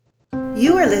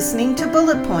You are listening to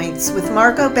Bullet Points with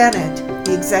Margot Bennett,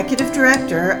 the Executive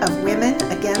Director of Women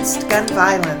Against Gun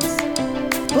Violence.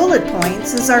 Bullet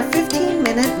Points is our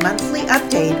 15-minute monthly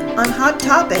update on hot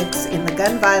topics in the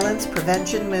gun violence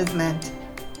prevention movement.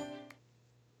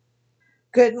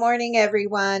 Good morning,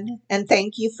 everyone, and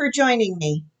thank you for joining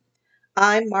me.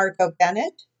 I'm Margot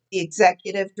Bennett, the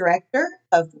Executive Director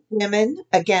of Women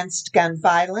Against Gun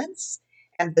Violence,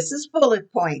 and this is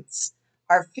Bullet Points,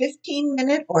 our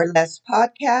 15-minute or less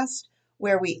podcast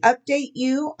where we update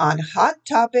you on hot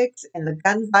topics in the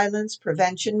gun violence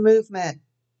prevention movement.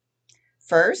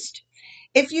 First,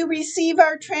 if you receive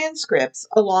our transcripts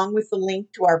along with the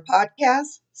link to our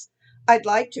podcasts, I'd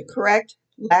like to correct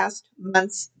last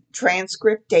month's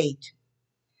transcript date.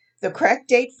 The correct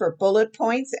date for Bullet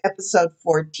Points, episode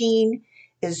 14,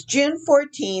 is June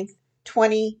 14th,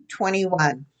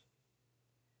 2021.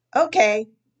 Okay,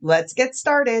 let's get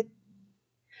started.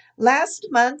 Last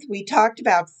month, we talked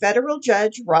about federal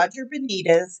judge Roger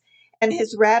Benitez and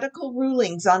his radical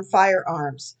rulings on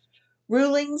firearms,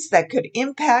 rulings that could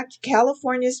impact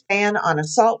California's ban on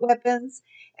assault weapons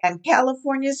and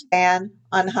California's ban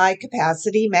on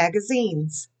high-capacity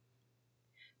magazines.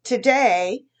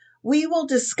 Today, we will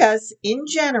discuss in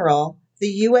general the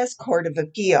U.S. Court of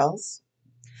Appeals,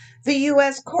 the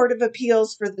U.S. Court of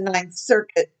Appeals for the Ninth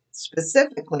Circuit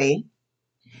specifically,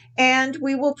 and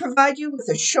we will provide you with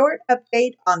a short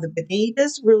update on the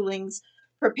Benitez rulings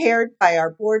prepared by our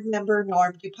board member,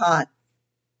 Norm DuPont.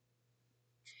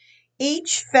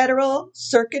 Each federal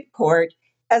circuit court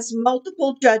has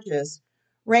multiple judges,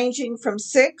 ranging from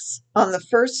 6 on the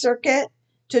First Circuit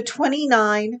to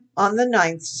 29 on the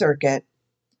Ninth Circuit.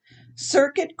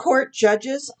 Circuit court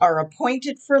judges are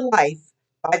appointed for life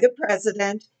by the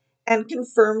President and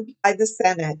confirmed by the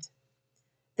Senate.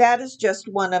 That is just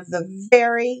one of the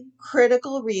very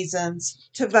critical reasons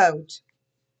to vote.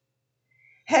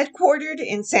 Headquartered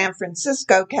in San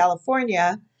Francisco,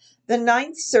 California, the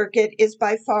Ninth Circuit is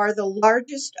by far the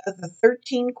largest of the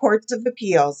 13 courts of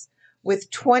appeals,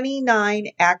 with 29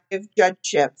 active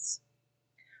judgeships.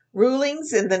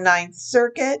 Rulings in the Ninth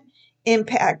Circuit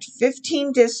impact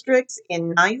 15 districts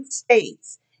in 9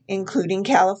 states, including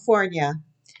California,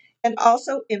 and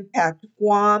also impact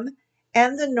Guam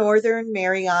and the Northern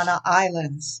Mariana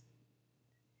Islands.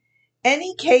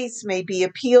 Any case may be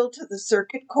appealed to the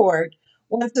circuit court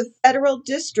once a federal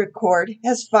district court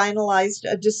has finalized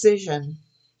a decision.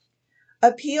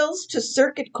 Appeals to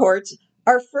circuit courts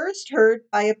are first heard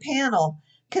by a panel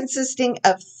consisting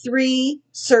of 3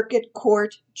 circuit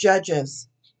court judges.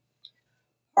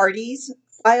 Parties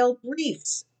file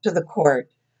briefs to the court,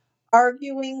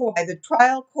 arguing why the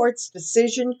trial court's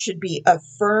decision should be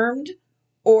affirmed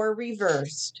or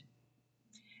reversed.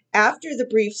 After the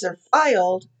briefs are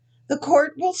filed, the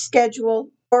court will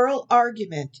schedule oral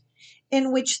argument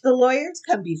in which the lawyers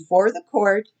come before the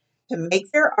court to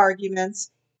make their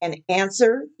arguments and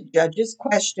answer the judge's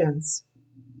questions.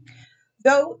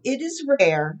 Though it is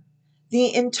rare,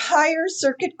 the entire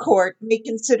circuit court may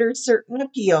consider certain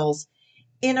appeals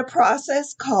in a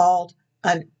process called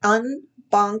an en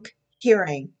banc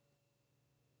hearing.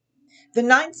 The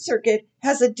Ninth Circuit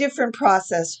has a different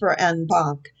process for en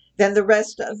banc than the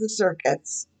rest of the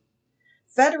circuits.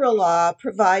 Federal law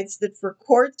provides that for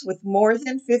courts with more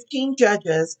than 15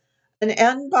 judges, an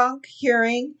en banc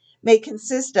hearing may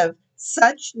consist of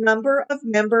such number of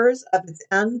members of its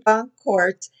en banc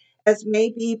courts as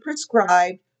may be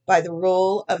prescribed by the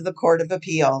rule of the Court of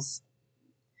Appeals.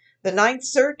 The Ninth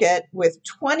Circuit, with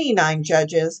 29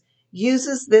 judges,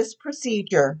 uses this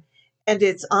procedure, and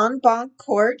its en banc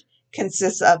court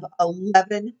consists of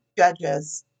 11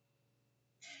 judges.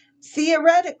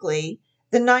 Theoretically,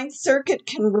 the Ninth Circuit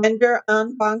can render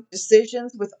en banc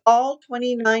decisions with all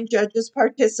 29 judges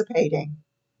participating.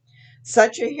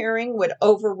 Such a hearing would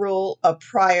overrule a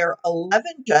prior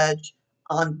 11-judge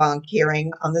en banc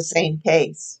hearing on the same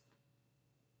case.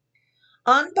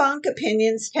 En banc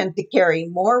opinions tend to carry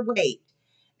more weight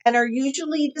and are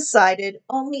usually decided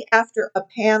only after a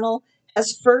panel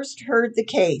has first heard the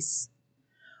case.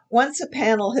 Once a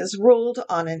panel has ruled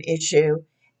on an issue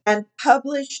and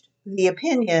published the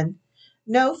opinion,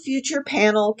 no future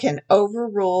panel can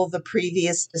overrule the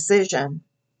previous decision.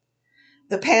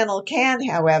 The panel can,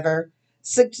 however,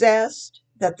 suggest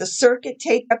that the circuit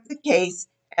take up the case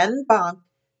en banc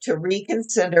to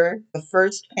reconsider the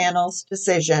first panel's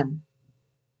decision.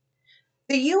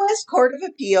 The U.S. Court of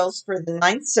Appeals for the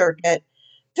Ninth Circuit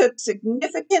took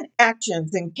significant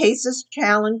actions in cases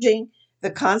challenging the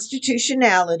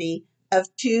constitutionality of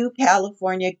 2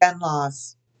 California gun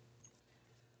laws.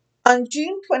 On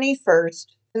June 21st,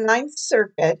 the Ninth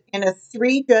Circuit, in a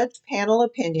 3-judge panel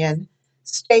opinion,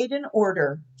 stayed an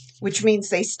order, which means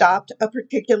they stopped a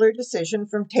particular decision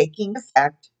from taking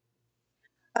effect,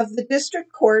 of the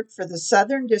District Court for the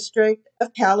Southern District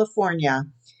of California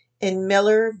in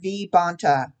Miller v.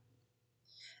 Bonta.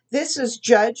 This is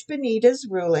Judge Benita's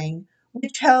ruling,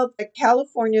 which held that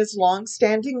California's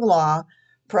longstanding law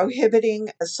prohibiting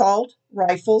assault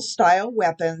rifle-style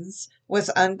weapons was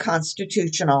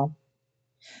unconstitutional.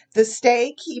 The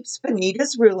stay keeps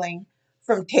Benita's ruling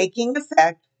from taking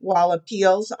effect while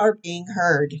appeals are being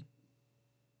heard.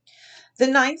 The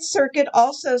Ninth Circuit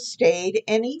also stayed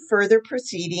any further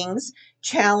proceedings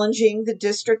challenging the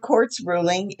District Court's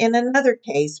ruling in another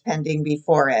case pending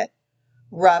before it,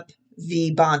 Rupp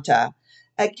v. Bonta,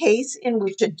 a case in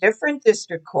which a different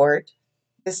district court,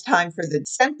 this time for the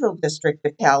Central District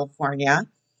of California,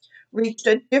 reached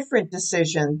a different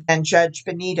decision than Judge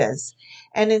Benita's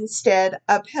and instead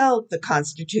upheld the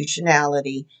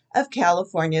constitutionality of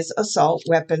California's assault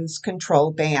weapons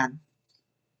control ban.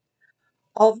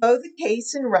 Although the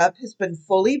case in Rupp has been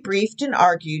fully briefed and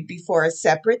argued before a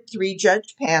separate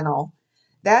three-judge panel,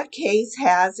 that case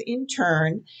has in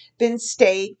turn been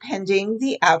stayed pending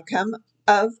the outcome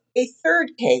of a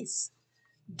third case,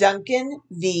 Duncan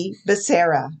v.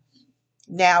 Becerra,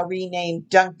 now renamed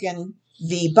Duncan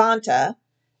v. Bonta,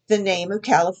 the name of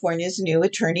California's new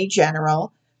Attorney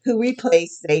General who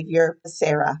replaced Xavier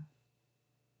Becerra.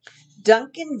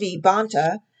 Duncan v.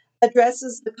 Bonta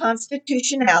addresses the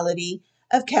constitutionality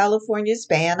of California's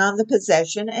ban on the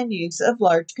possession and use of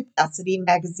large-capacity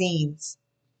magazines.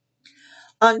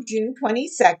 On June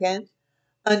 22nd,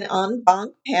 an en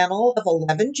banc panel of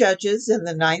 11 judges in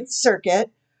the Ninth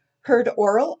Circuit heard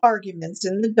oral arguments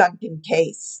in the Duncan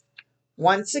case.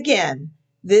 Once again,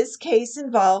 this case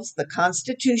involves the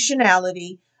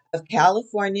constitutionality of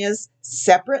California's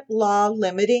separate law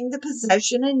limiting the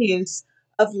possession and use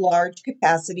of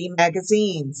large-capacity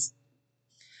magazines.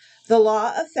 The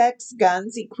law affects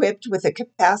guns equipped with a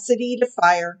capacity to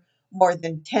fire more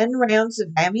than 10 rounds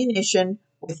of ammunition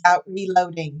without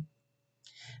reloading.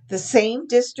 The same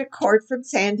district court from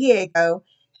San Diego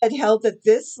had held that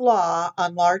this law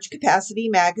on large-capacity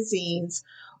magazines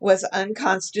was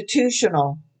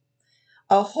unconstitutional,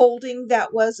 a holding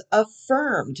that was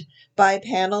affirmed by a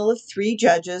panel of 3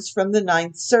 judges from the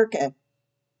Ninth Circuit.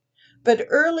 But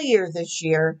earlier this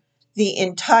year, the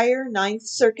entire Ninth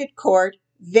Circuit Court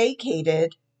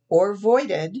vacated or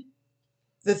voided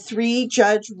the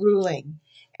 3-judge ruling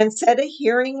and set a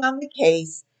hearing on the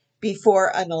case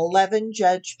before an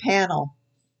 11-judge panel.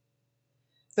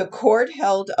 The court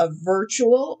held a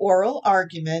virtual oral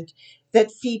argument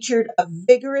that featured a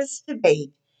vigorous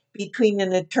debate between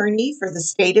an attorney for the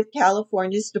state of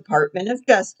California's Department of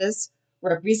Justice,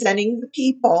 representing the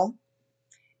people,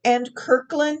 and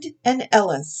Kirkland and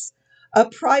Ellis, a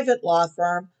private law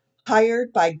firm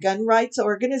hired by gun rights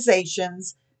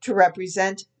organizations to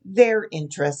represent their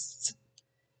interests.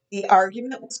 The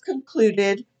argument was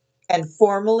concluded and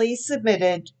formally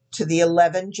submitted to the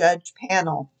 11-judge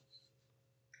panel.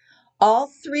 All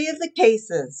 3 of the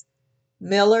cases,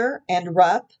 Miller and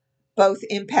Rupp, both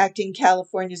impacting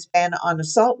California's ban on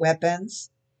assault weapons,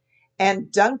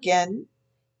 and Duncan,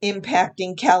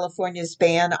 impacting California's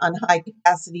ban on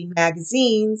high-capacity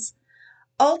magazines,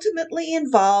 ultimately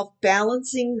involved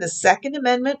balancing the Second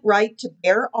Amendment right to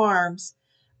bear arms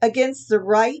against the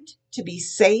right to be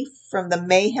safe from the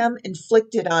mayhem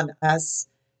inflicted on us,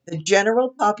 the general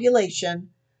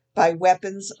population, by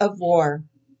weapons of war.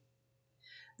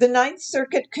 The Ninth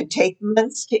Circuit could take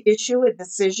months to issue a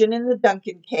decision in the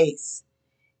Duncan case.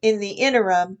 In the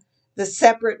interim, the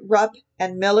separate Rupp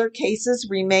and Miller cases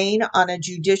remain on a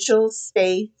judicial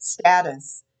stay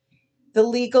status, the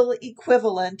legal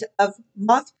equivalent of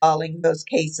mothballing those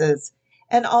cases,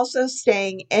 and also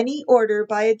staying any order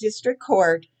by a district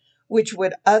court which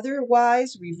would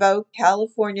otherwise revoke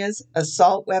California's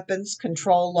assault weapons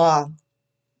control law.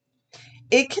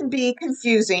 It can be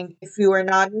confusing if you are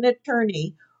not an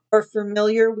attorney or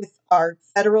familiar with our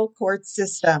federal court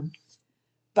system.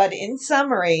 But in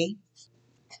summary,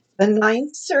 the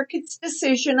Ninth Circuit's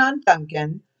decision on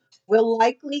Duncan will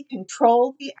likely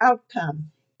control the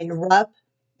outcome in Rupp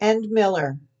and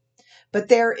Miller, but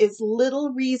there is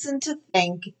little reason to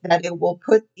think that it will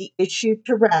put the issue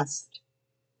to rest.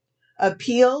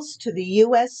 Appeals to the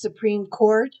U.S. Supreme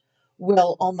Court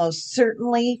will almost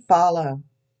certainly follow.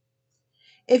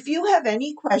 If you have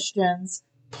any questions,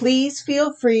 please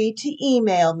feel free to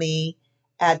email me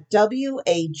at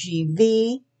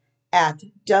wagv@wagv.org.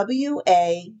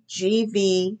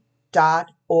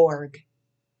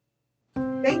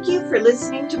 Thank you for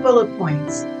listening to Bullet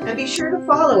Points, and be sure to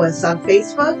follow us on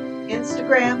Facebook,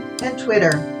 Instagram, and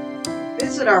Twitter.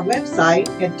 Visit our website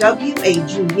at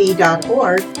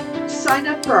wagv.org to sign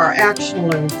up for our action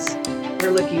alerts. We're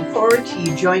looking forward to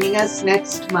you joining us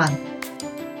next month.